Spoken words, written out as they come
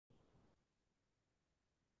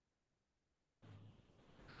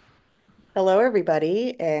Hello,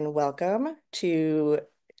 everybody, and welcome to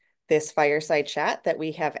this fireside chat that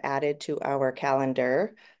we have added to our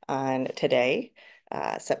calendar on today,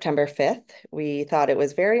 September 5th. We thought it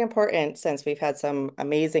was very important since we've had some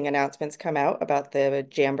amazing announcements come out about the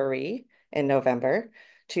Jamboree in November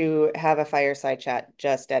to have a fireside chat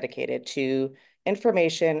just dedicated to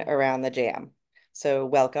information around the Jam. So,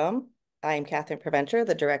 welcome. I'm Katharine Provencher,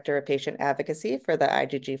 the Director of Patient Advocacy for the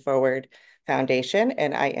IgG4ward Foundation,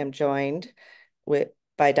 and I am joined with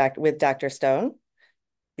with Dr. Stone,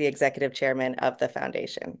 the executive chairman of the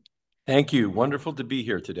foundation. Thank you. Wonderful to be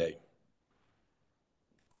here today.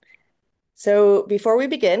 So before we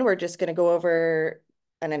begin, we're just going to go over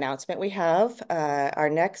an announcement we have. Our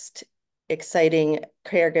next exciting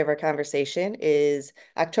caregiver conversation is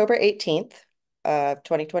October 18th of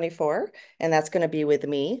 2024, and that's going to be with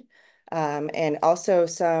me, and also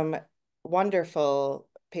some wonderful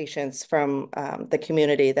patients from the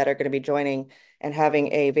community that are going to be joining and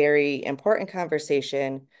having a very important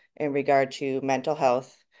conversation in regard to mental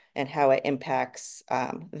health and how it impacts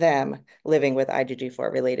them living with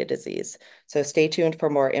IgG4 related disease. So stay tuned for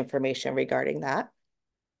more information regarding that.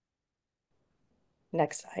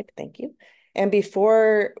 Next slide, thank you. And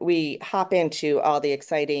before we hop into all the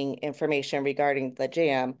exciting information regarding the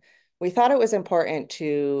JAM, we thought it was important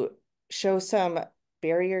to show some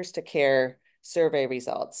barriers to care survey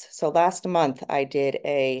results. So last month I did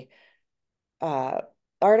a uh,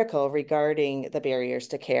 article regarding the barriers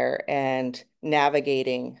to care and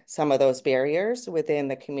navigating some of those barriers within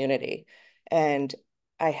the community. And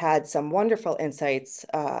I had some wonderful insights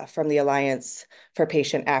from the Alliance for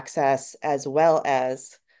Patient Access, as well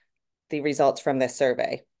as the results from this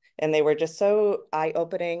survey. And they were just so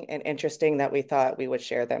eye-opening and interesting that we thought we would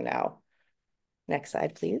share them now. Next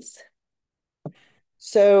slide, please.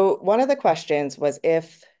 So one of the questions was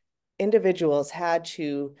if individuals had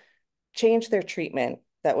to change their treatment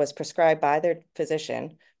that was prescribed by their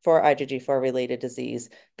physician for IgG4 related disease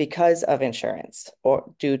because of insurance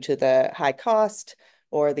or due to the high cost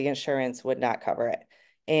or the insurance would not cover it.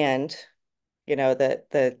 And,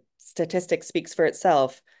 the statistic speaks for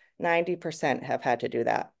itself. 90% have had to do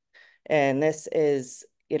that. And this is,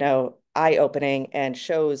 eye-opening and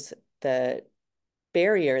shows the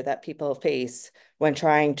barrier that people face when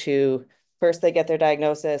trying to first they get their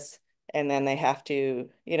diagnosis and then they have to,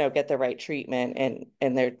 get the right treatment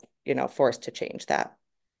and they're, forced to change that.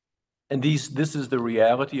 And this is the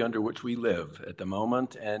reality under which we live at the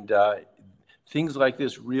moment. And things like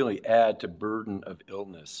this really add to burden of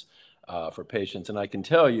illness for patients. And I can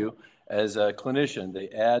tell you, as a clinician, they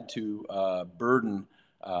add to burden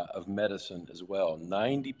of medicine as well.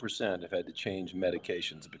 90% have had to change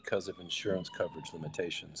medications because of insurance coverage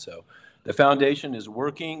limitations. So the foundation is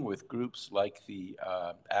working with groups like the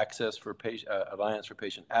Alliance for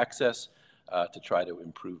Patient Access to try to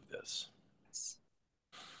improve this.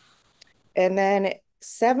 And then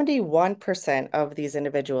 71% of these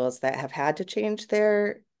individuals that have had to change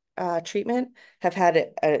their treatment have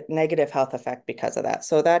had a negative health effect because of that.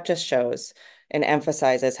 So that just shows and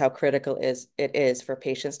emphasizes how critical it is for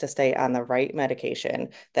patients to stay on the right medication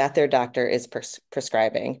that their doctor is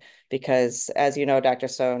prescribing. Because as you know, Dr.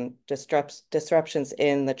 Stone, disruptions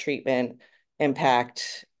in the treatment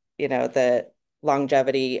impact, the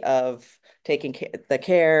longevity of taking the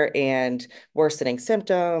care and worsening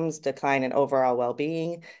symptoms, decline in overall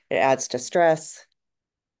well-being. It adds to stress,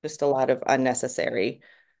 just a lot of unnecessary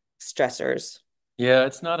stressors. Yeah,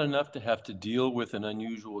 it's not enough to have to deal with an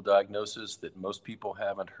unusual diagnosis that most people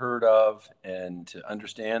haven't heard of and to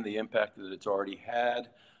understand the impact that it's already had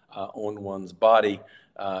on one's body,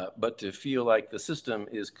 but to feel like the system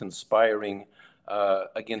is conspiring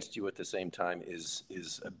against you at the same time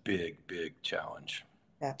is a big, big challenge.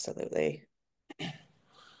 Absolutely.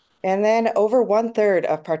 And then over 1/3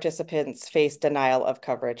 of participants face denial of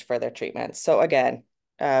coverage for their treatments. So again,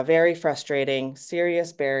 very frustrating,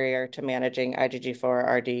 serious barrier to managing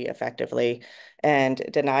IgG4-RD effectively. And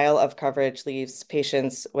denial of coverage leaves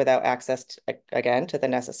patients without access, again, to the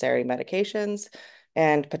necessary medications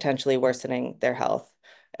and potentially worsening their health,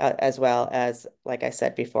 as well as, like I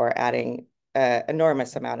said before, adding an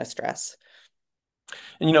enormous amount of stress.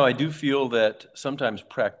 And I do feel that sometimes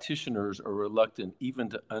practitioners are reluctant even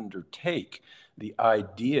to undertake the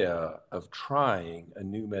idea of trying a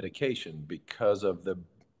new medication because of the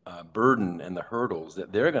burden and the hurdles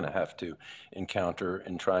that they're going to have to encounter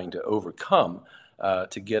in trying to overcome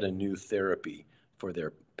to get a new therapy for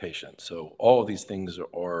their patients. So all of these things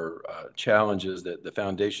are challenges that the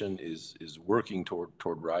foundation is working toward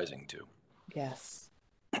rising to. Yes.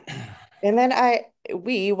 And then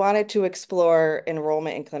we wanted to explore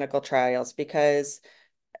enrollment in clinical trials because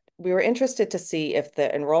we were interested to see if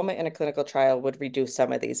the enrollment in a clinical trial would reduce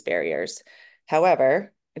some of these barriers.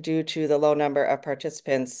 However, due to the low number of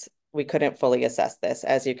participants, we couldn't fully assess this.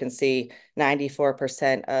 As you can see,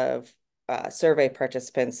 94% of survey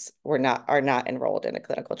participants are not enrolled in a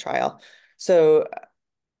clinical trial. So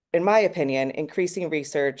in my opinion, increasing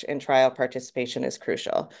research and trial participation is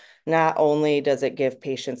crucial. Not only does it give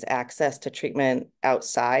patients access to treatment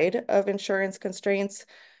outside of insurance constraints,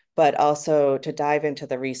 but also to dive into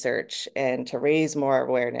the research and to raise more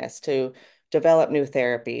awareness, to develop new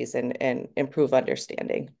therapies and improve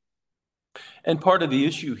understanding. And part of the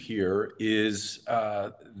issue here is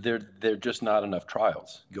there are just not enough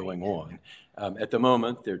trials going on. At the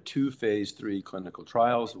moment, there are two phase 3 clinical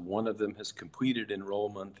trials. One of them has completed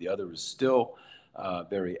enrollment. The other is still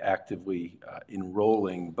very actively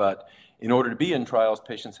enrolling. But in order to be in trials,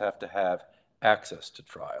 patients have to have access to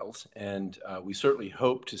trials. And we certainly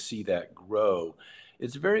hope to see that grow.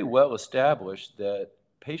 It's very well established that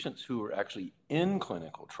patients who are actually in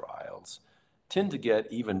clinical trials tend to get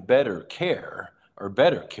even better care or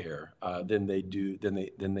better care than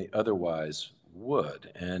they otherwise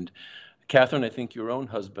would. And Katharine, I think your own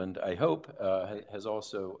husband, I hope, has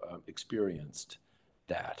also experienced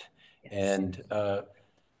that. Yes. And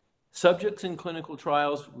subjects in clinical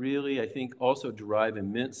trials really, I think, also derive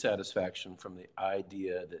immense satisfaction from the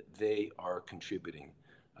idea that they are contributing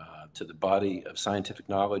to the body of scientific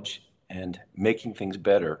knowledge and making things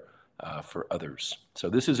better for others. So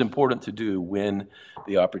this is important to do when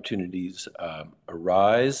the opportunities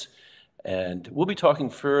arise. And we'll be talking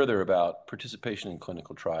further about participation in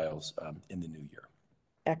clinical trials in the new year.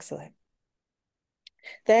 Excellent.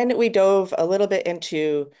 Then we dove a little bit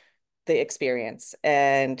into the experience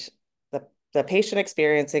and the patient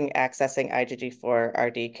experiencing accessing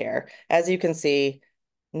IgG4-RD care. As you can see,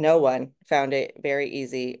 no one found it very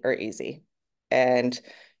easy or easy. And,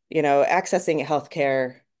 accessing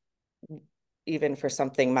healthcare, even for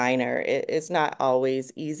something minor, it's not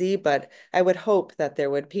always easy, but I would hope that there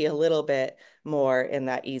would be a little bit more in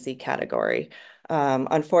that easy category.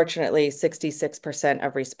 Unfortunately, 66%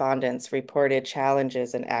 of respondents reported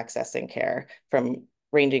challenges in accessing care,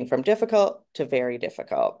 ranging from difficult to very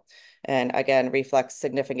difficult. And again, reflects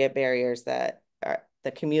significant barriers that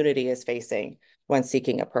the community is facing when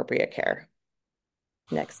seeking appropriate care.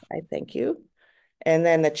 Next slide, thank you. And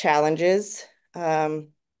then the challenges in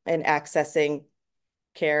accessing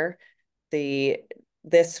care.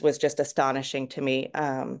 This was just astonishing to me.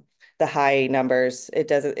 The high numbers,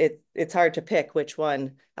 it's hard to pick which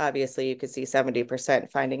one. Obviously, you could see 70%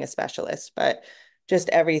 finding a specialist, but just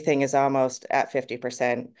everything is almost at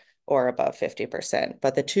 50% or above 50%.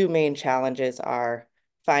 But the two main challenges are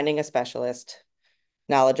finding a specialist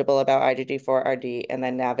knowledgeable about IgG4-RD and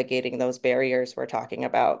then navigating those barriers we're talking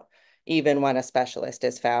about. Even when a specialist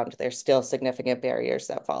is found, there's still significant barriers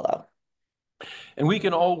that follow. And we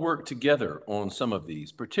can all work together on some of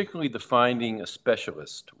these, particularly the finding a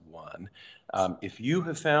specialist one. If you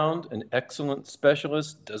have found an excellent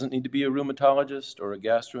specialist, doesn't need to be a rheumatologist or a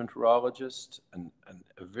gastroenterologist,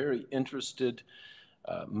 a very interested,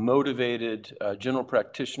 motivated general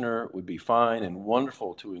practitioner would be fine and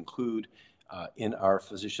wonderful to include in our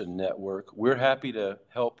physician network. We're happy to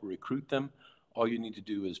help recruit them. All you need to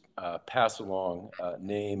do is pass along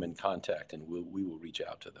name and contact, and we will reach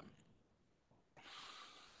out to them.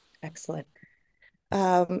 Excellent.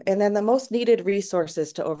 And then the most needed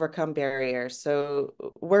resources to overcome barriers. So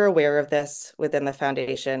we're aware of this within the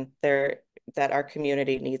foundation that our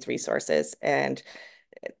community needs resources. And,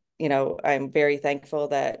 I'm very thankful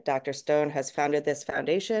that Dr. Stone has founded this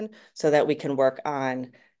foundation so that we can work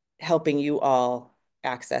on helping you all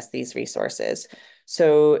access these resources.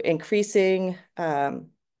 So increasing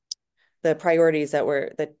the priorities that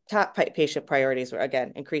were the top patient priorities were,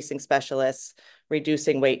 again, increasing specialists,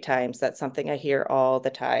 reducing wait times. That's something I hear all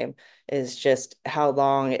the time, is just how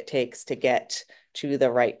long it takes to get to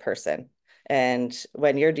the right person. And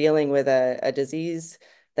when you're dealing with a disease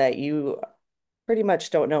that you pretty much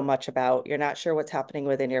don't know much about, you're not sure what's happening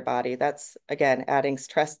within your body, that's, again, adding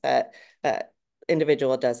stress that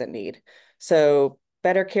individual doesn't need. So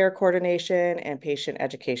better care coordination and patient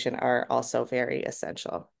education are also very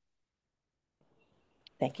essential.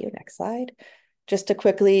 Thank you. Next slide. Just to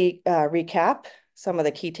quickly recap some of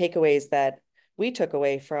the key takeaways that we took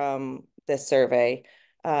away from this survey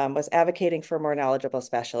was advocating for more knowledgeable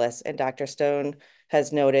specialists. And Dr. Stone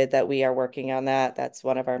has noted that we are working on that. That's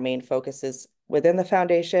one of our main focuses within the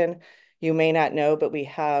foundation. You may not know, but we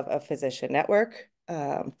have a physician network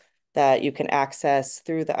that you can access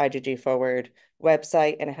through the IgG4ward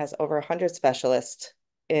website, and it has over 100 specialists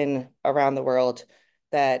around the world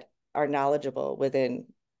that are knowledgeable within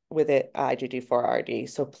with it IgG4RD.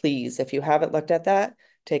 So please, if you haven't looked at that,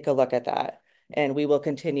 take a look at that. And we will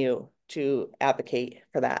continue to advocate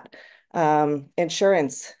for that.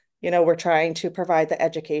 Insurance, we're trying to provide the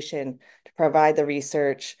education, to provide the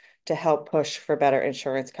research, to help push for better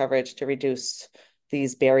insurance coverage to reduce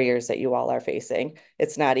these barriers that you all are facing.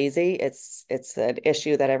 It's not easy. It's an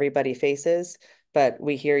issue that everybody faces, but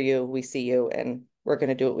we hear you, we see you, and we're going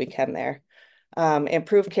to do what we can there.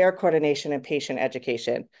 Improve care coordination and patient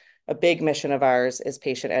education. A big mission of ours is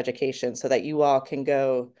patient education so that you all can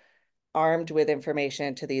go armed with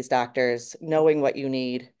information to these doctors, knowing what you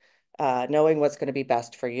need, knowing what's going to be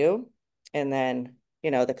best for you, and then,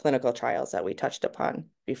 the clinical trials that we touched upon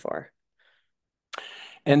before.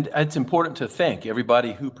 And it's important to thank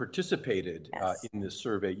everybody who participated Yes. in this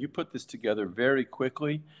survey. You put this together very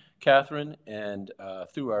quickly, Katharine, and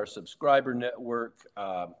through our subscriber network,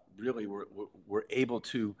 really we're able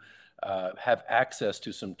to have access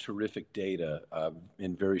to some terrific data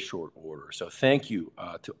in very short order. So thank you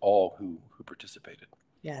to all who participated.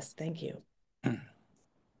 Yes, thank you.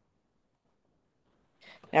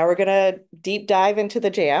 Now we're going to deep dive into the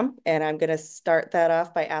JAM, and I'm going to start that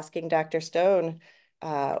off by asking Dr. Stone,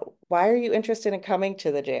 why are you interested in coming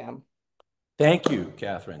to the JAM? Thank you,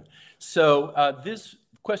 Katharine. So this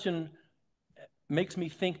question makes me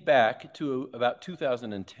think back to about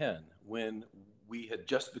 2010, when we had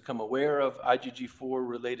just become aware of IgG4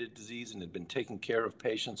 related disease and had been taking care of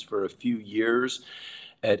patients for a few years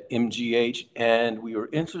at MGH, and we were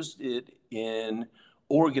interested in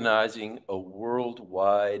organizing a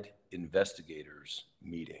worldwide investigators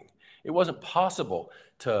meeting. It wasn't possible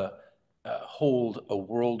to hold a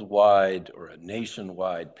worldwide or a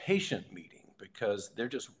nationwide patient meeting because there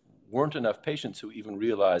just weren't enough patients who even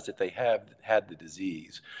realized that they had the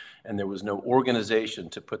disease, and there was no organization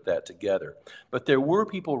to put that together. But there were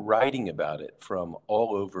people writing about it from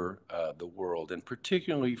all over the world, and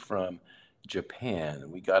particularly from Japan.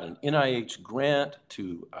 And we got an NIH grant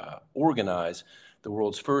to organize the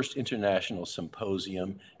world's first international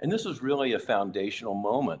symposium. And this was really a foundational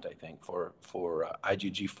moment, I think, for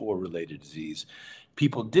IgG4 related disease.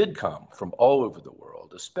 People did come from all over the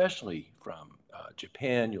world, especially from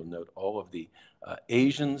Japan. You'll note all of the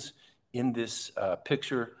Asians in this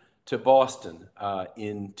picture, to Boston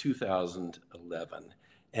in 2011.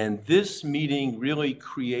 And this meeting really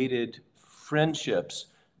created friendships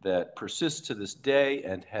that persist to this day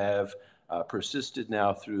and have persisted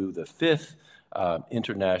now through the fifth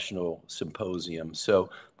international symposium. So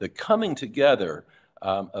the coming together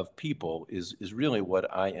of people is really what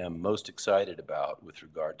I am most excited about with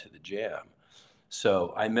regard to the JAM.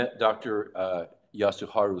 So I met Dr.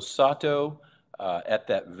 Yasuharu Sato at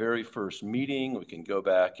that very first meeting. We can go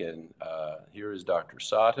back and here is Dr.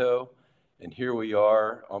 Sato. And here we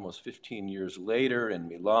are almost 15 years later in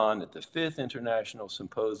Milan at the fifth international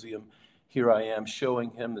symposium. Here I am showing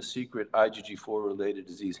him the secret IgG4 related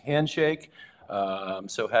disease handshake. I'm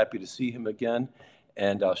so happy to see him again.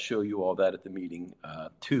 And I'll show you all that at the meeting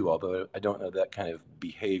too, although I don't know that kind of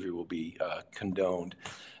behavior will be condoned.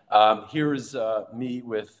 Here is me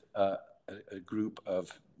with a group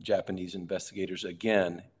of Japanese investigators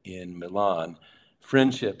again in Milan,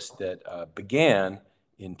 friendships that began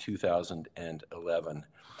in 2011.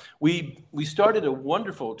 We started a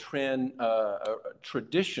wonderful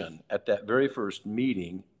tradition at that very first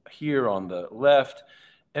meeting. Here on the left,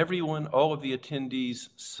 everyone, all of the attendees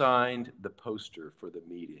signed the poster for the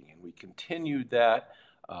meeting, and we continued that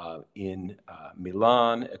in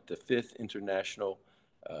Milan at the fifth international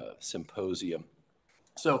symposium.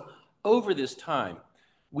 So over this time,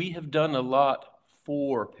 we have done a lot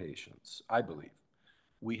for patients, I believe.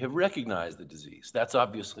 We have recognized the disease. That's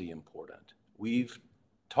obviously important. We've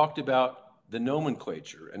talked about the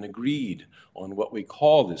nomenclature and agreed on what we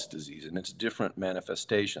call this disease and its different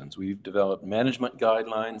manifestations. We've developed management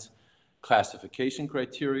guidelines, classification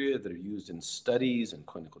criteria that are used in studies and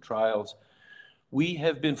clinical trials. We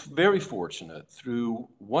have been very fortunate through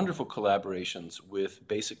wonderful collaborations with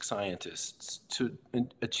basic scientists to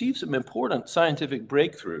achieve some important scientific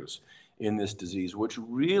breakthroughs in this disease, which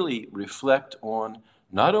really reflect on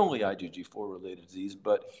not only IgG4 related disease,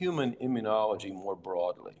 but human immunology more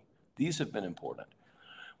broadly. These have been important.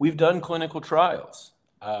 We've done clinical trials.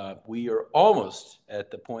 We are almost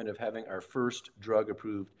at the point of having our first drug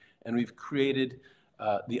approved, and we've created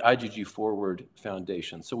the IgG4ward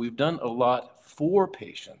Foundation. So we've done a lot for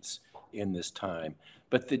patients in this time,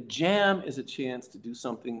 but the JAM is a chance to do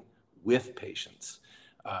something with patients.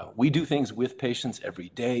 We do things with patients every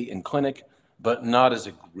day in clinic, but not as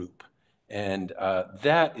a group. And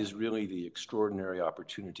that is really the extraordinary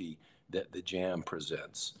opportunity that the JAM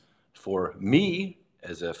presents. For me,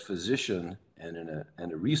 as a physician and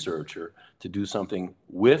a researcher to do something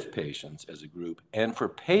with patients as a group, and for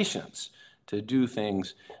patients to do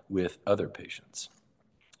things with other patients.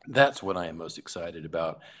 That's what I am most excited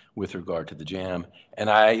about with regard to the JAM. And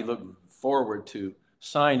I look forward to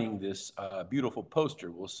signing this beautiful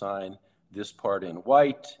poster. We'll sign this part in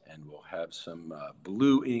white, and we'll have some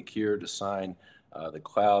blue ink here to sign the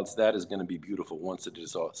clouds. That is going to be beautiful once it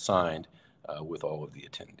is all signed with all of the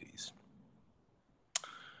attendees.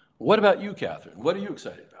 What about you, Katharine? What are you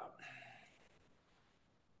excited about?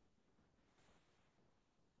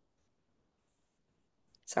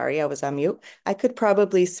 Sorry, I was on mute. I could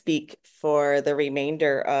probably speak for the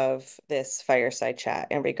remainder of this fireside chat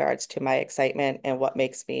in regards to my excitement and what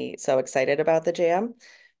makes me so excited about the jam,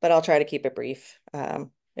 but I'll try to keep it brief in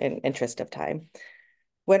interest of time.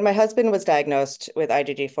 When my husband was diagnosed with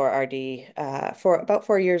IgG4RD for about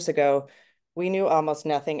 4 years ago, we knew almost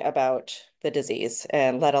nothing about the disease,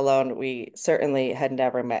 and let alone we certainly had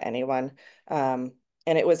never met anyone.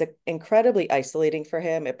 And it was incredibly isolating for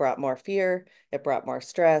him. It brought more fear, it brought more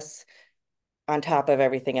stress on top of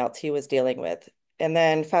everything else he was dealing with. And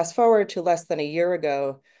then fast forward to less than a year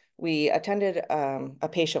ago, we attended a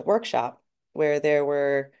patient workshop where there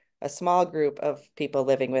were a small group of people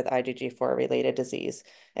living with IgG4 related disease.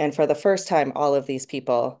 And for the first time, all of these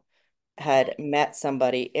people had met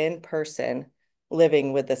somebody in person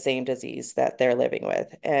living with the same disease that they're living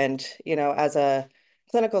with. And, you know, as a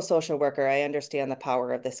clinical social worker, I understand the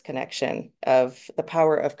power of this connection, of the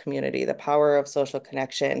power of community, the power of social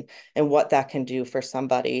connection, and what that can do for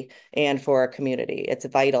somebody and for a community. It's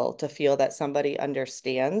vital to feel that somebody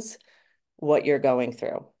understands what you're going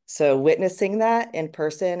through. So witnessing that in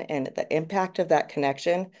person and the impact of that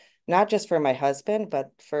connection, not just for my husband,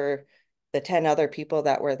 but for the 10 other people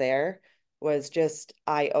that were there, was just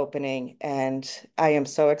eye-opening. And I am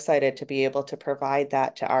so excited to be able to provide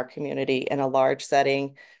that to our community in a large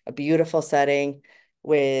setting, a beautiful setting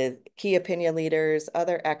with key opinion leaders,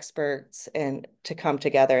 other experts, and to come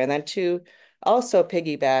together. And then to also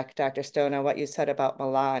piggyback, Dr. Stone, on what you said about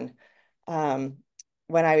Milan.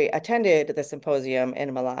 When I attended the symposium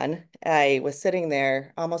in Milan, I was sitting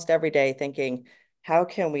there almost every day thinking, how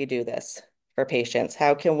can we do this for patients?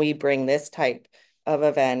 How can we bring this type of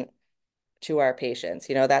event to our patients?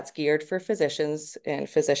 You know, that's geared for physicians and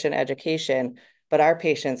physician education, but our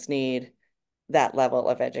patients need that level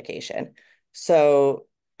of education. So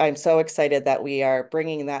I'm so excited that we are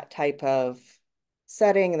bringing that type of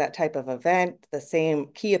setting, that type of event, the same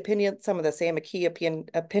key opinion, some of the same key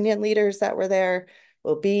opinion leaders that were there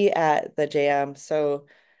will be at the jam. So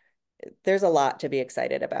there's a lot to be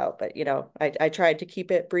excited about, but you know, I tried to keep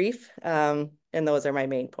it brief, and those are my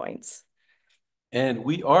main points. And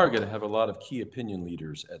we are going to have a lot of key opinion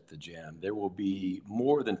leaders at the jam. There will be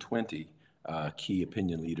more than 20 key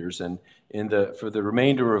opinion leaders. And for the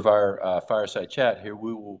remainder of our fireside chat here,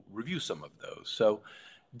 we will review some of those. So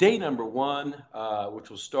day number one, which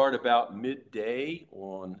will start about midday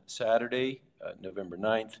on Saturday, November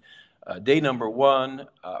 9th. Day number one,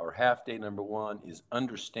 or half day number one, is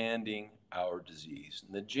understanding our disease.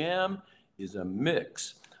 And the jam is a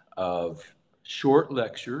mix of short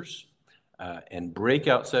lectures and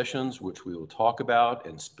breakout sessions, which we will talk about,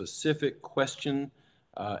 and specific question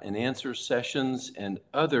and answer sessions and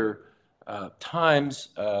other times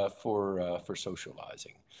for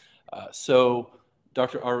socializing. So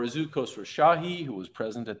Dr. Arzu Khosrowshahi, who was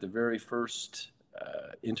present at the very first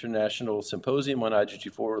International Symposium on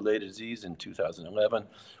IgG4-related disease in 2011,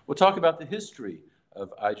 will talk about the history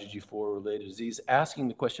of IgG4-related disease, asking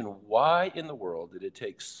the question, why in the world did it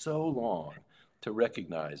take so long to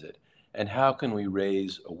recognize it? And how can we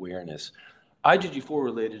raise awareness?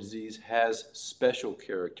 IgG4-related disease has special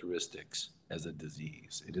characteristics as a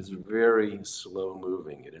disease. It is very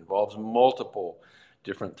slow-moving. It involves multiple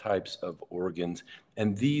different types of organs.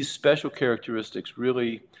 And these special characteristics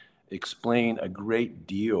really explain a great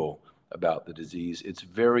deal about the disease. It's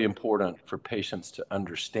very important for patients to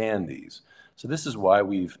understand these. So this is why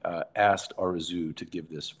we've asked Arzu to give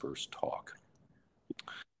this first talk.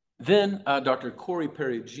 Then Dr. Corey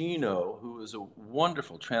Perugino, who is a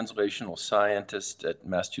wonderful translational scientist at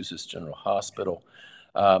Massachusetts General Hospital,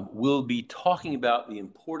 will be talking about the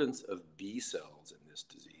importance of B cells in this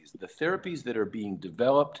disease. The therapies that are being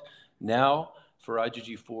developed now for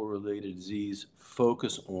IgG4-related disease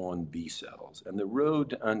focus on B cells. And the road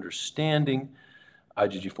to understanding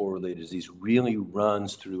IgG4-related disease really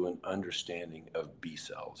runs through an understanding of B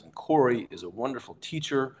cells. And Corey is a wonderful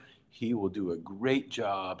teacher. He will do a great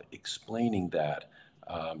job explaining that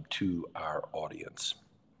to our audience.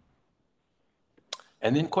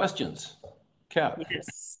 And then questions. Kat.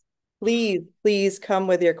 Yes. Please come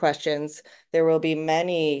with your questions. There will be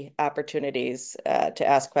many opportunities to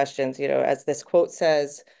ask questions. You know, as this quote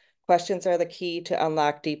says, questions are the key to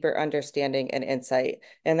unlock deeper understanding and insight.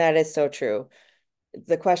 And that is so true.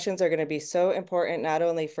 The questions are going to be so important, not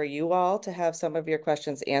only for you all to have some of your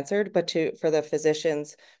questions answered, but for the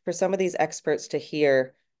physicians, for some of these experts to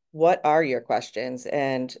hear what are your questions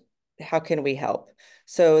and how can we help.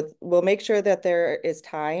 So we'll make sure that there is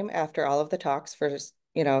time after all of the talks for,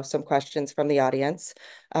 some questions from the audience.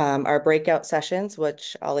 Our breakout sessions,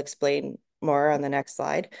 which I'll explain more on the next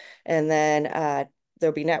slide. And then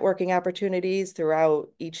there'll be networking opportunities throughout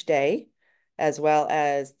each day, as well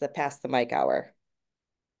as the pass the mic hour.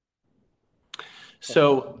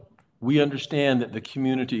 So we understand that the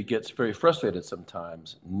community gets very frustrated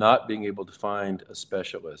sometimes, not being able to find a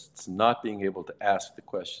specialist, not being able to ask the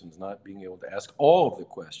questions, not being able to ask all of the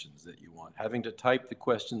questions that you want, having to type the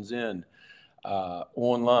questions in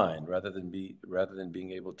online rather than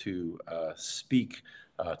being able to speak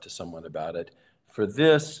to someone about it. For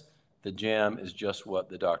this, the jam is just what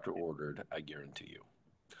the doctor ordered, I guarantee you.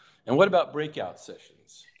 And what about breakout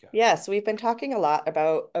sessions, Kathy? Yes, we've been talking a lot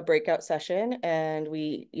about a breakout session, and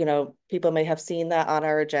people may have seen that on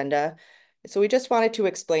our agenda. So we just wanted to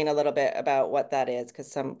explain a little bit about what that is,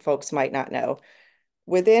 because some folks might not know.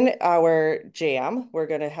 Within our jam, we're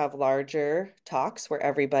going to have larger talks where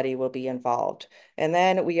everybody will be involved. And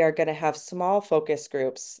then we are going to have small focus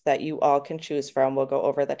groups that you all can choose from. We'll go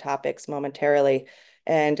over the topics momentarily.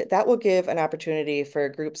 And that will give an opportunity for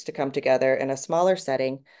groups to come together in a smaller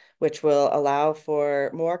setting, which will allow for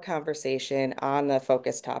more conversation on the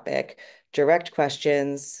focus topic, direct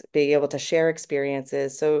questions, being able to share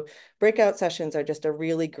experiences. So breakout sessions are just a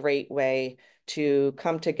really great way to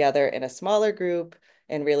come together in a smaller group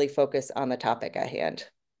and really focus on the topic at hand.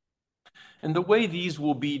 And the way these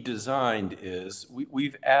will be designed is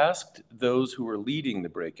we've asked those who are leading the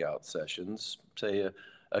breakout sessions, say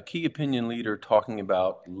a key opinion leader talking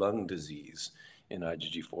about lung disease in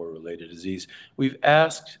IgG4 related disease. We've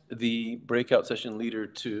asked the breakout session leader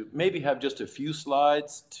to maybe have just a few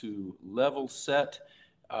slides to level set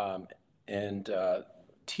and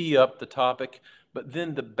tee up the topic. But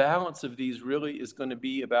then the balance of these really is going to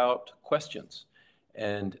be about questions.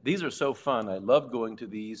 And these are so fun. I love going to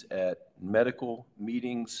these at medical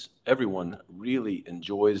meetings. Everyone really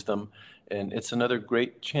enjoys them. And it's another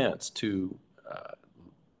great chance to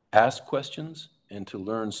ask questions and to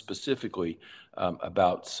learn specifically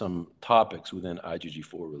about some topics within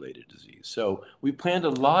IgG4 related disease. So we planned a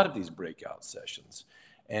lot of these breakout sessions.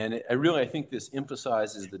 And I think this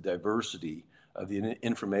emphasizes the diversity of the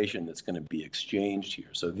information that's going to be exchanged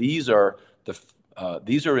here. So these are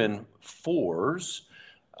in fours,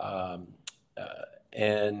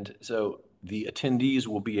 and so the attendees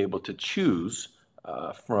will be able to choose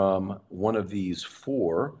from one of these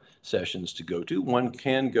four sessions to go to. One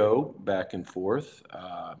can go back and forth.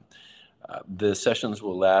 The sessions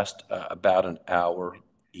will last about an hour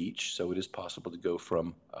each, so it is possible to go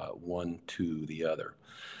from one to the other.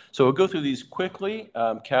 So we'll go through these quickly.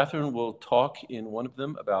 Katharine will talk in one of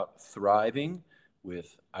them about thriving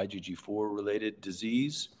with IgG4 related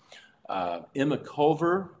disease. Emma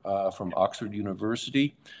Culver from Oxford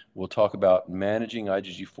University will talk about managing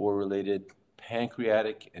IgG4 related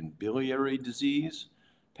pancreatic and biliary disease.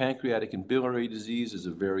 Pancreatic and biliary disease is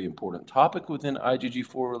a very important topic within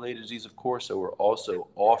IgG4 related disease, of course, so we're also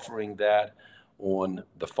offering that on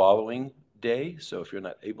the following day. So if you're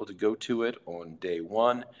not able to go to it on day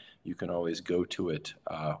one, you can always go to it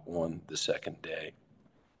on the second day.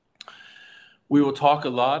 We will talk a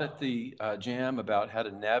lot at the JAM about how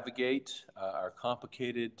to navigate our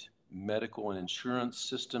complicated medical and insurance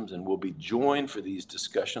systems, and we'll be joined for these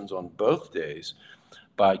discussions on both days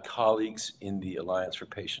by colleagues in the Alliance for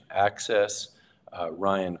Patient Access,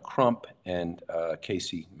 Ryan Crump and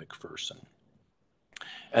Casey McPherson.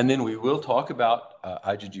 And then we will talk about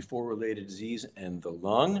IgG4 related disease and the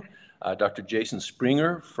lung. Dr. Jason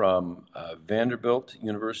Springer from Vanderbilt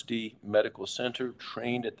University Medical Center,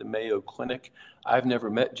 trained at the Mayo Clinic. I've never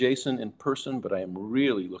met Jason in person, but I am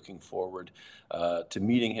really looking forward to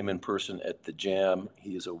meeting him in person at the JAM.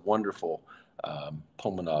 He is a wonderful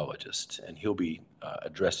pulmonologist, and he'll be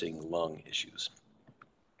addressing lung issues.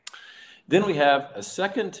 Then we have a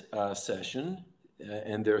second session,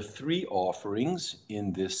 and there are three offerings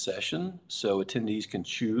in this session, so attendees can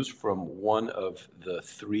choose from one of the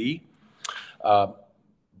three.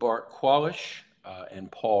 Bart Qualish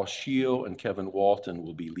and Paul Scheel and Kevin Walton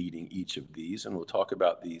will be leading each of these, and we'll talk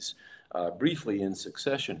about these briefly in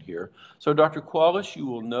succession here. So Dr. Qualish, you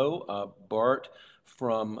will know Bart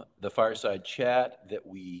from the Fireside chat that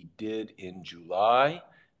we did in July.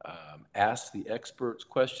 ask the experts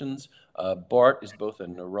questions. Bart is both a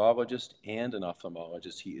neurologist and an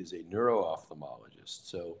ophthalmologist. He is a neuro-ophthalmologist.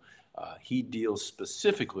 So he deals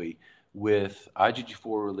specifically with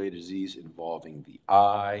IgG4 related disease involving the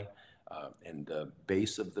eye and the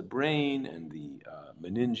base of the brain and the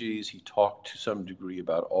meninges. He talked to some degree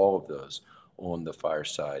about all of those on the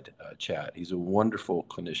Fireside chat. He's a wonderful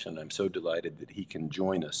clinician. I'm so delighted that he can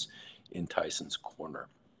join us in Tyson's Corner.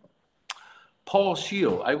 Paul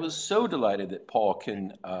Scheel, I was so delighted that Paul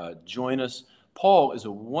can join us. Paul is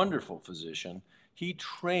a wonderful physician. He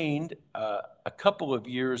trained a couple of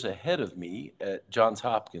years ahead of me at Johns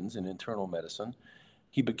Hopkins in internal medicine.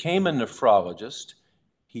 He became a nephrologist.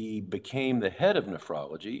 He became the head of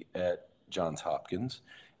nephrology at Johns Hopkins.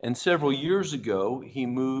 And several years ago, he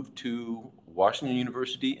moved to Washington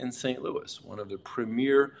University in St. Louis, one of the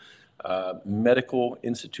premier medical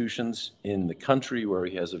institutions in the country, where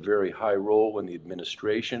he has a very high role in the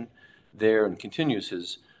administration there and continues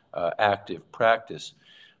his active practice.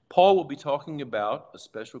 Paul will be talking about a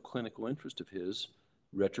special clinical interest of his,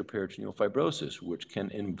 retroperitoneal fibrosis, which can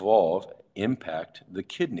impact the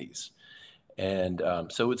kidneys. And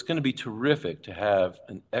so it's going to be terrific to have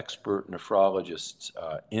an expert nephrologist's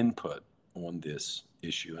input on this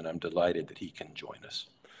issue, and I'm delighted that he can join us.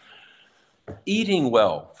 Eating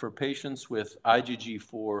well for patients with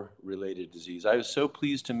IgG4 related disease. I was so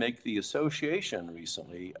pleased to make the association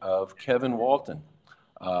recently of Kevin Walton,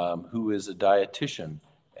 who is a dietitian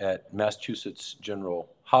at Massachusetts General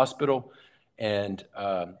Hospital. And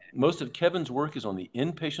most of Kevin's work is on the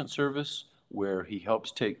inpatient service, where he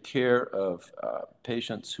helps take care of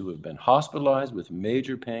patients who have been hospitalized with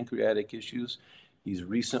major pancreatic issues. He's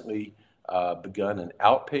recently begun an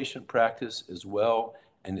outpatient practice as well,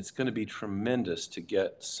 and it's going to be tremendous to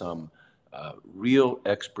get some real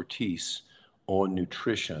expertise on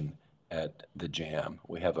nutrition at the JAM.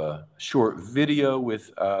 We have a short video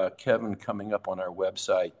with Kevin coming up on our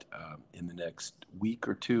website in the next week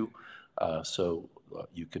or two, so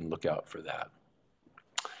you can look out for that.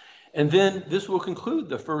 And then this will conclude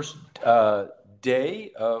the first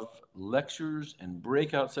day of lectures and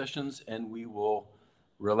breakout sessions, and we will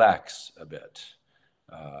relax a bit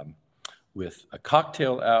with a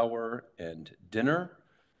cocktail hour and dinner.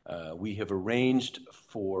 We have arranged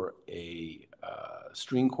for a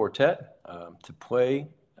string quartet to play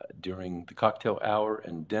during the cocktail hour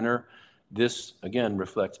and dinner. This, again,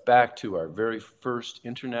 reflects back to our very first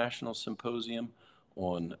international symposium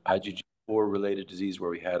on IgG4 related disease,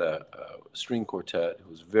 where we had a string quartet who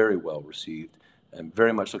was very well received. I'm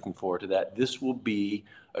very much looking forward to that. This will be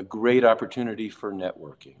a great opportunity for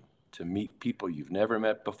networking, to meet people you've never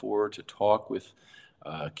met before, to talk with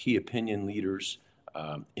key opinion leaders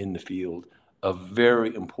in the field, a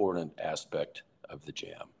very important aspect of the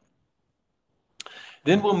JAM.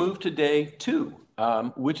 Then we'll move to day 2,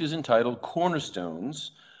 which is entitled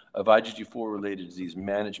Cornerstones of IgG4 related disease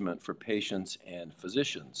management for patients and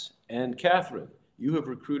physicians. And Katharine, you have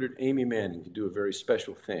recruited Amy Manning to do a very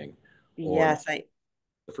special thing on Yes, the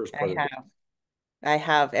first I part of the have. I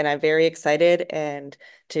have, and I'm very excited and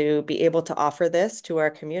to be able to offer this to our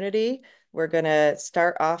community. We're going to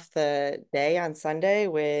start off the day on Sunday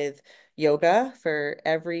with yoga for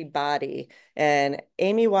everybody. And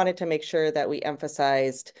Amy wanted to make sure that we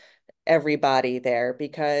emphasized everybody there,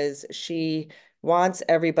 because she wants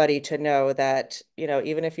everybody to know that,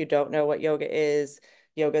 even if you don't know what yoga is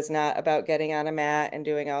not about getting on a mat and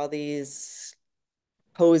doing all these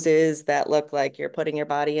poses that look like you're putting your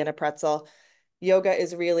body in a pretzel. Yoga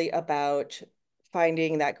is really about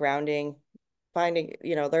finding that grounding,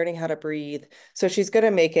 learning how to breathe. So she's going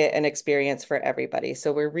to make it an experience for everybody.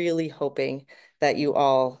 So we're really hoping that you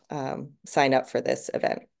all sign up for this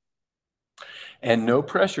event. And no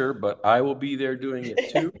pressure, but I will be there doing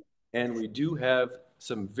it too. And we do have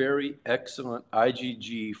some very excellent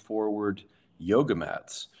IgG4ward yoga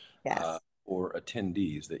mats Yes. for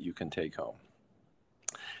attendees that you can take home.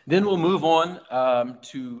 Then we'll move on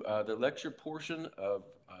to the lecture portion of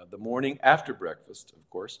the morning after breakfast, of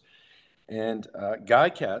course. And Guy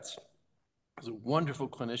Katz is a wonderful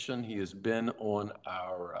clinician. He has been on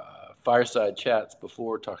our Fireside chats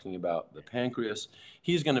before, talking about the pancreas.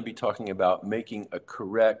 He's going to be talking about making a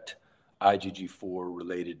correct IgG4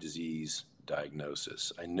 related disease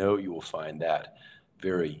diagnosis. I know you will find that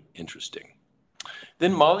very interesting.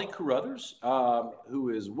 Then Molly Carruthers, who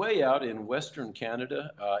is way out in Western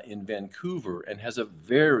Canada, in Vancouver, and has a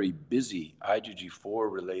very busy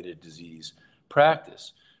IgG4 related disease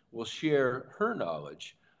practice, will share her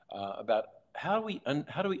knowledge about how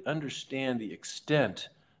do we understand the extent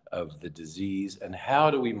of the disease, and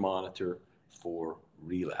how do we monitor for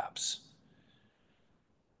relapse.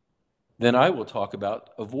 Then I will talk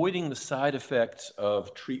about avoiding the side effects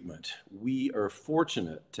of treatment. We are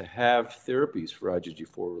fortunate to have therapies for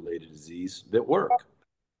IgG4-related disease that work,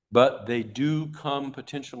 but they do come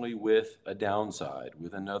potentially with a downside,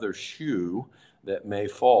 with another shoe that may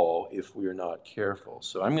fall if we are not careful.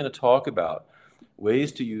 So I'm going to talk about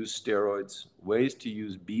ways to use steroids, ways to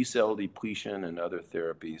use B-cell depletion and other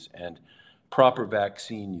therapies, and proper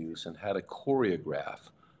vaccine use, and how to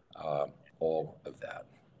choreograph all of that.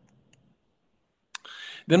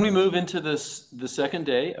 Then we move into the second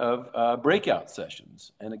day of breakout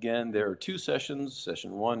sessions. And again, there are 2 sessions,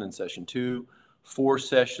 session 1 and session 2, 4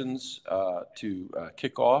 sessions to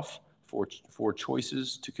kick off, four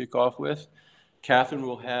choices to kick off with. Katharine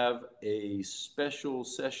will have a special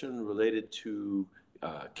session related to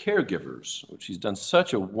caregivers, which she's done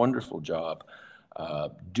such a wonderful job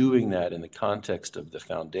doing that in the context of the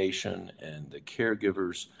foundation and the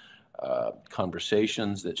caregivers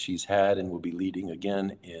conversations that she's had and will be leading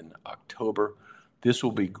again in October. This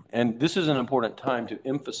is an important time to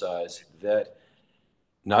emphasize that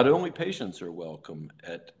not only patients are welcome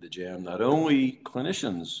at the JAM, not only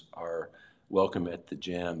clinicians are welcome at the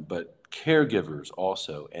JAM, but caregivers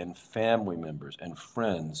also, and family members and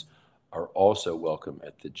friends are also welcome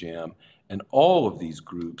at the JAM. And all of these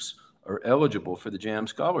groups are eligible for the JAM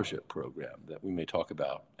Scholarship Program that we may talk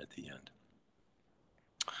about at the end.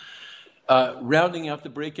 Rounding out the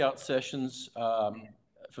breakout sessions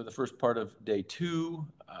for the first part of day 2,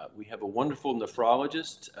 we have a wonderful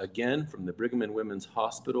nephrologist, again, from the Brigham and Women's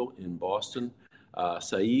Hospital in Boston,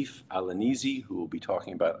 Saif Alanizi, who will be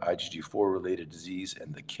talking about IgG4-related disease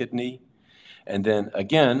and the kidney. And then,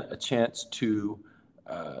 again, a chance to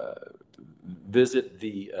visit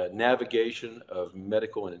the navigation of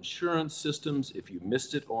medical and insurance systems. If you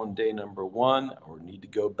missed it on day number 1 or need to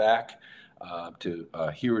go back to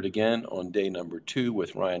hear it again on day number 2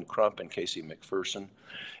 with Ryan Crump and Casey McPherson.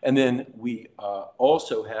 And then we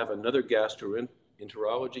also have another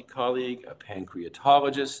gastroenterology colleague, a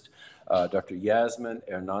pancreatologist, Dr. Yasmin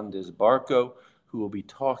Hernandez Barco, who will be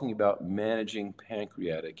talking about managing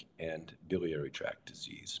pancreatic and biliary tract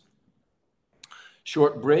disease.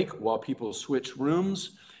 Short break while people switch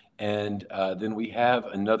rooms, and then we have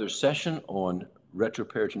another session on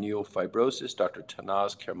retroperitoneal fibrosis. Dr.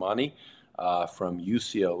 Tanaz Kermani from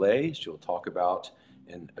UCLA. She'll talk about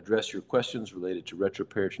and address your questions related to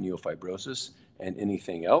retroperitoneal fibrosis and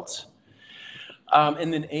anything else.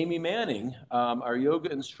 And then Amy Manning, our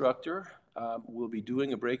yoga instructor, will be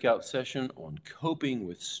doing a breakout session on coping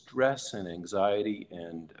with stress and anxiety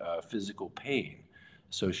and physical pain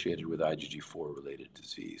associated with IgG4-related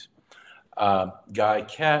disease. Guy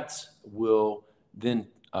Katz will then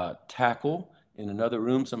tackle in another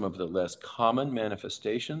room some of the less common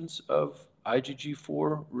manifestations of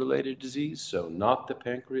IgG4-related disease. So not the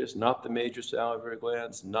pancreas, not the major salivary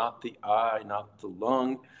glands, not the eye, not the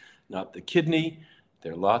lung, not the kidney.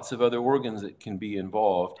 There are lots of other organs that can be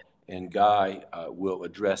involved, and Guy will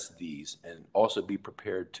address these and also be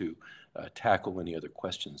prepared to tackle any other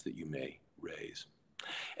questions that you may raise.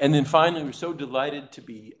 And then finally, we're so delighted to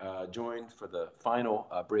be joined for the final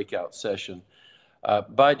breakout session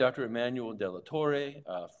by Dr. Emmanuel Della Torre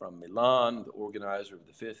from Milan, the organizer of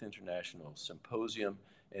the 5th International Symposium.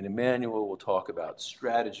 And Emmanuel will talk about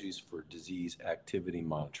strategies for disease activity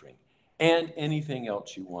monitoring and anything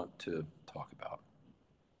else you want to talk about.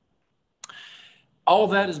 All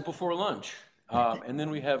that is before lunch. And then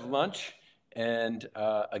we have lunch and,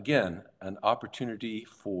 again, an opportunity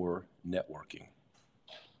for networking.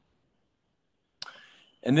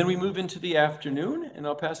 And then we move into the afternoon, and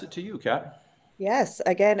I'll pass it to you, Kat. Yes,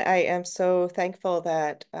 again, I am so thankful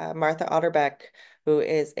that Martha Otterbeck, who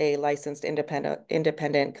is a licensed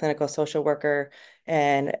independent clinical social worker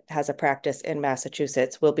and has a practice in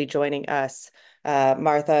Massachusetts, will be joining us.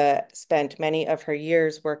 Martha spent many of her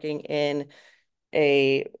years working in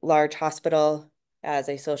a large hospital as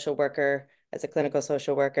a social worker, as a clinical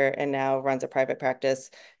social worker, and now runs a private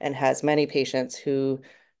practice and has many patients who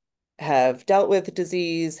have dealt with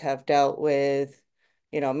disease, have dealt with,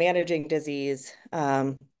 managing disease.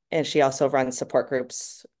 And she also runs support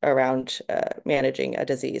groups around managing a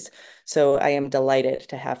disease. So I am delighted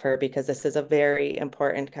to have her because this is a very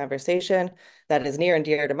important conversation that is near and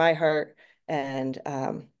dear to my heart. And,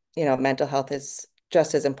 mental health is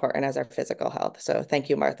just as important as our physical health. So thank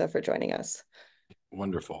you, Martha, for joining us.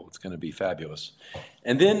 Wonderful. It's going to be fabulous.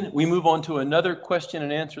 And then we move on to another question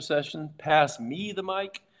and answer session. Pass me the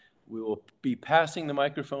mic. We will be passing the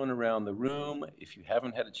microphone around the room. If you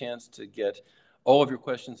haven't had a chance to get all of your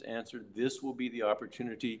questions answered, this will be the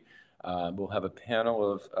opportunity. We'll have a panel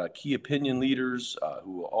of key opinion leaders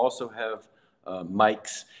who will also have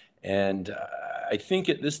mics. And I think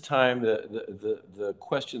at this time, the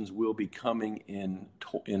questions will be coming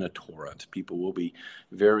in a torrent. People will be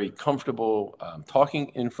very comfortable talking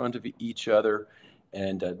in front of each other,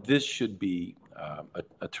 and this should be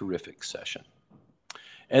a terrific session.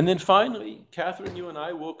 And then finally, Katharine, you and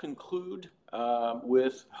I will conclude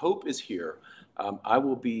with Hope is Here. I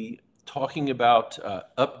will be talking about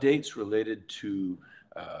updates related to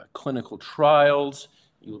clinical trials.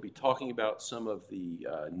 You'll be talking about some of the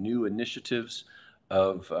new initiatives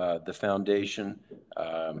of the foundation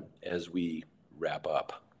as we wrap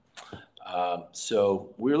up.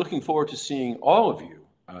 So we're looking forward to seeing all of you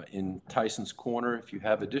in Tyson's Corner. If you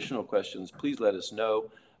have additional questions, please let us know.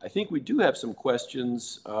 I think we do have some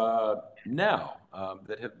questions now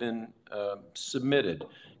that have been submitted.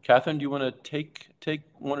 Katharine, do you want to take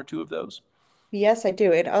one or two of those? Yes, I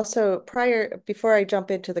do. And also before I jump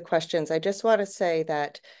into the questions, I just want to say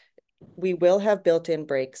that we will have built-in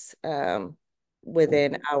breaks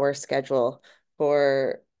within our schedule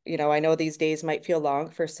for, I know these days might feel long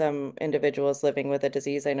for some individuals living with a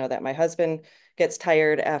disease. I know that my husband gets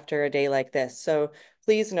tired after a day like this. So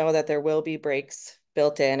please know that there will be breaks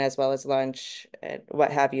built in as well as lunch and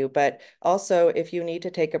what have you. But also, if you need to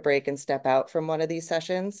take a break and step out from one of these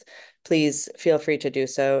sessions, please feel free to do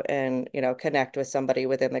so and, connect with somebody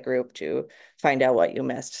within the group to find out what you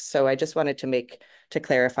missed. So I just wanted to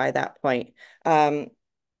clarify that point.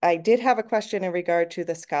 I did have a question in regard to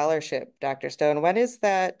the scholarship, Dr. Stone. When is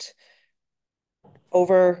that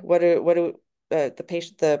over?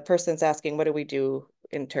 The person's asking, what do we do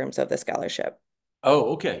in terms of the scholarship?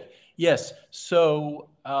 Oh, okay. Yes. So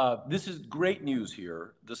this is great news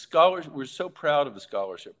here. We're so proud of the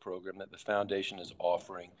scholarship program that the foundation is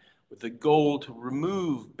offering with the goal to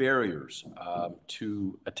remove barriers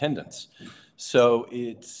to attendance. So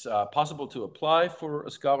it's possible to apply for a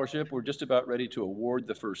scholarship. We're just about ready to award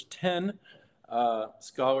the first 10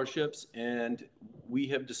 scholarships, and we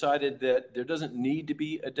have decided that there doesn't need to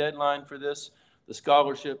be a deadline for this. The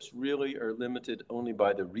scholarships really are limited only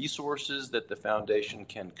by the resources that the foundation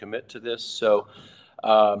can commit to this. So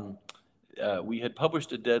we had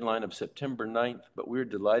published a deadline of September 9th, but we're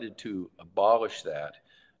delighted to abolish that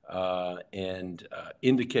and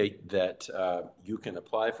indicate that you can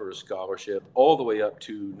apply for a scholarship all the way up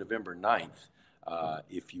to November 9th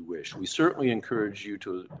if you wish. We certainly encourage you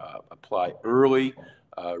to apply early.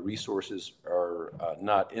 Resources are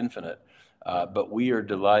not infinite. But we are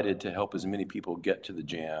delighted to help as many people get to the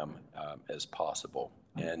JAM as possible.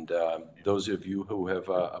 And those of you who have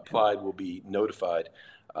applied will be notified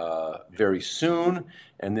very soon.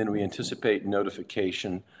 And then we anticipate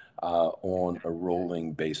notification on a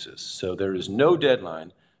rolling basis. So there is no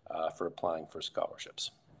deadline for applying for scholarships.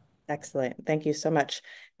 Excellent. Thank you so much.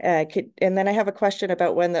 And then I have a question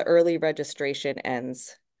about when the early registration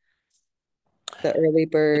ends. The early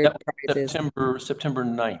bird prizes. September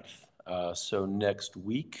 9th, so next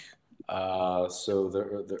week. So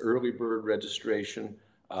the early bird registration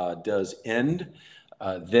does end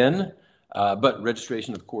then, but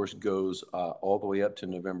registration, of course, goes all the way up to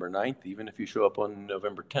November 9th. Even if you show up on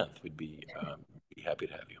November 10th, we'd be happy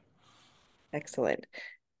to have you. Excellent.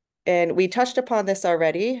 And we touched upon this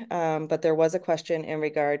already, but there was a question in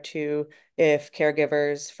regard to if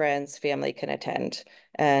caregivers, friends, family can attend.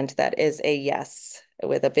 And that is a yes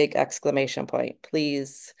with a big exclamation point.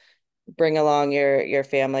 Please bring along your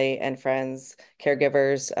family and friends,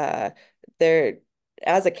 caregivers. They're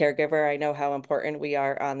As a caregiver, I know how important we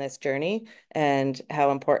are on this journey and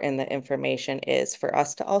how important the information is for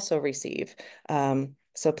us to also receive.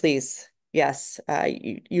 So please, yes,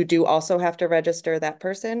 you do also have to register that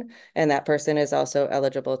person, and that person is also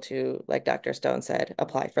eligible to, like Dr. Stone said,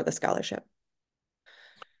 apply for the scholarship.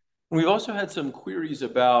 We've also had some queries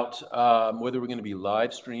about whether we're going to be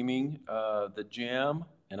live streaming the jam,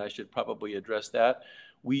 and I should probably address that.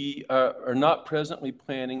 We are not presently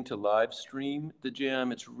planning to live stream the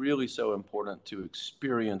jam. It's really so important to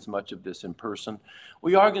experience much of this in person.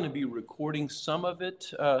 We are going to be recording some of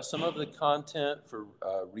it, some of the content for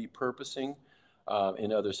repurposing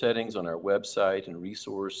in other settings on our website and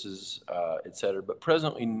resources, et cetera. But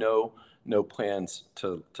presently, no plans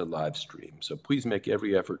to live stream. So please make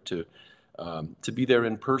every effort to be there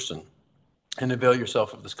in person and avail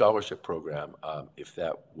yourself of the scholarship program if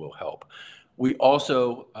that will help. We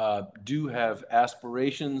also do have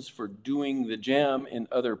aspirations for doing the jam in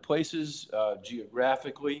other places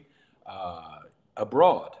geographically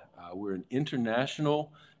abroad. We're an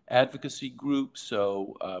international advocacy group,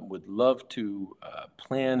 so would love to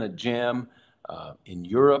plan a jam in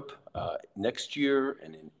Europe next year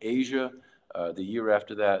and in Asia the year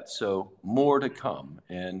after that. So more to come.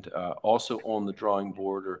 And also on the drawing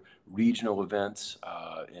board are regional events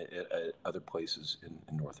at other places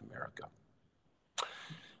in North America.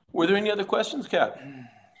 Were there any other questions, Kat?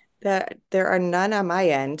 There are none on my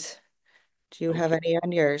end. Do you have Okay. any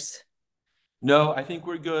on yours? No, I think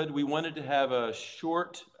we're good. We wanted to have a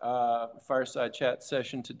short fireside chat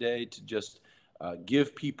session today to just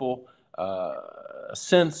give people a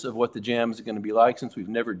sense of what the jam is going to be like, since we've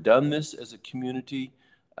never done this as a community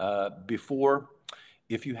before.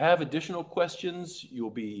 If you have additional questions,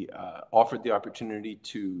 you'll be offered the opportunity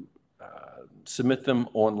to submit them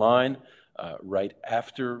online right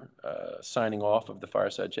after signing off of the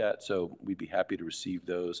fireside chat. So we'd be happy to receive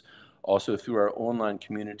those. Also through our online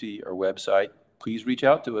community or website, please reach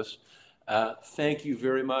out to us. Thank you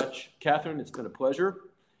very much, Katharine. It's been a pleasure.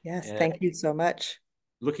 Yes, And thank you so much.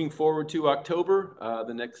 looking forward to October,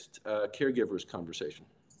 the next caregivers conversation.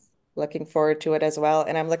 Looking forward to it as well.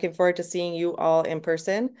 And I'm looking forward to seeing you all in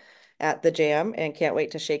person at the jam and can't wait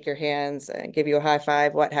to shake your hands and give you a high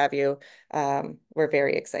five, what have you. We're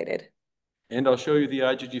very excited. And I'll show you the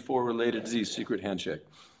IgG4 related disease secret handshake.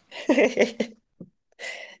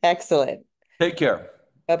 Excellent. Take care.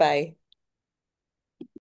 Bye-bye.